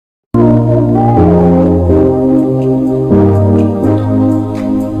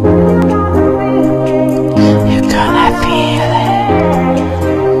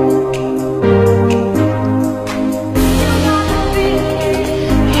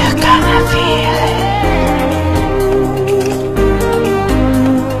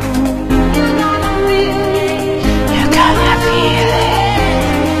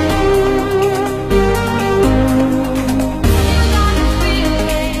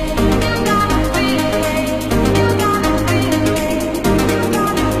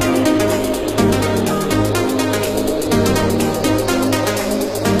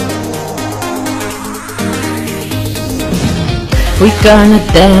We gonna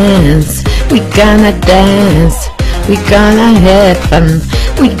dance, we gonna dance, we gonna have fun,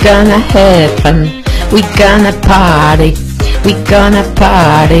 we gonna have fun, we gonna party, we gonna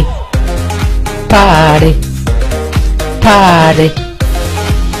party, party, party,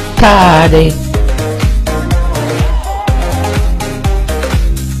 party.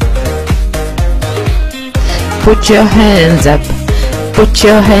 Put your hands up, put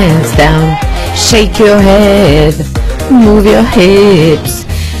your hands down, shake your head, move your hips,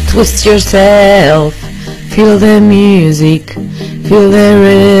 twist yourself, feel the music, feel the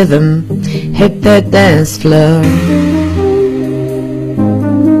rhythm, hit the dance floor.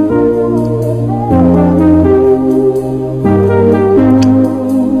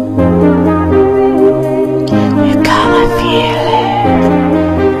 You gotta feel it.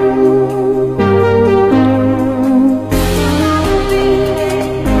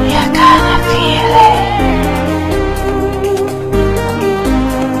 You gotta feel it.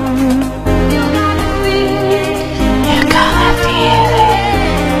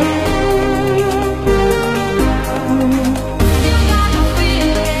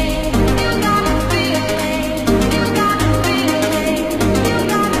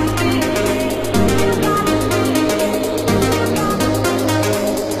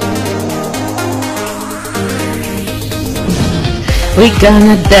 We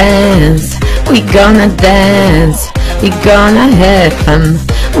gonna dance, we gonna dance, we gonna have fun,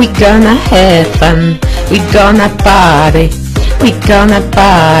 we gonna have fun, we gonna party, we gonna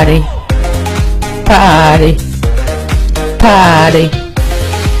party, party, party,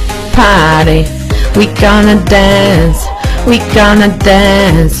 party. We gonna dance, we gonna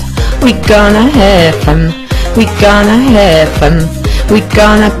dance, we gonna have fun, we gonna have fun, we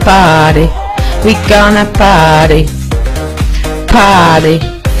gonna party, we gonna party. Party,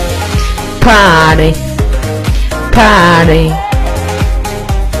 party, party.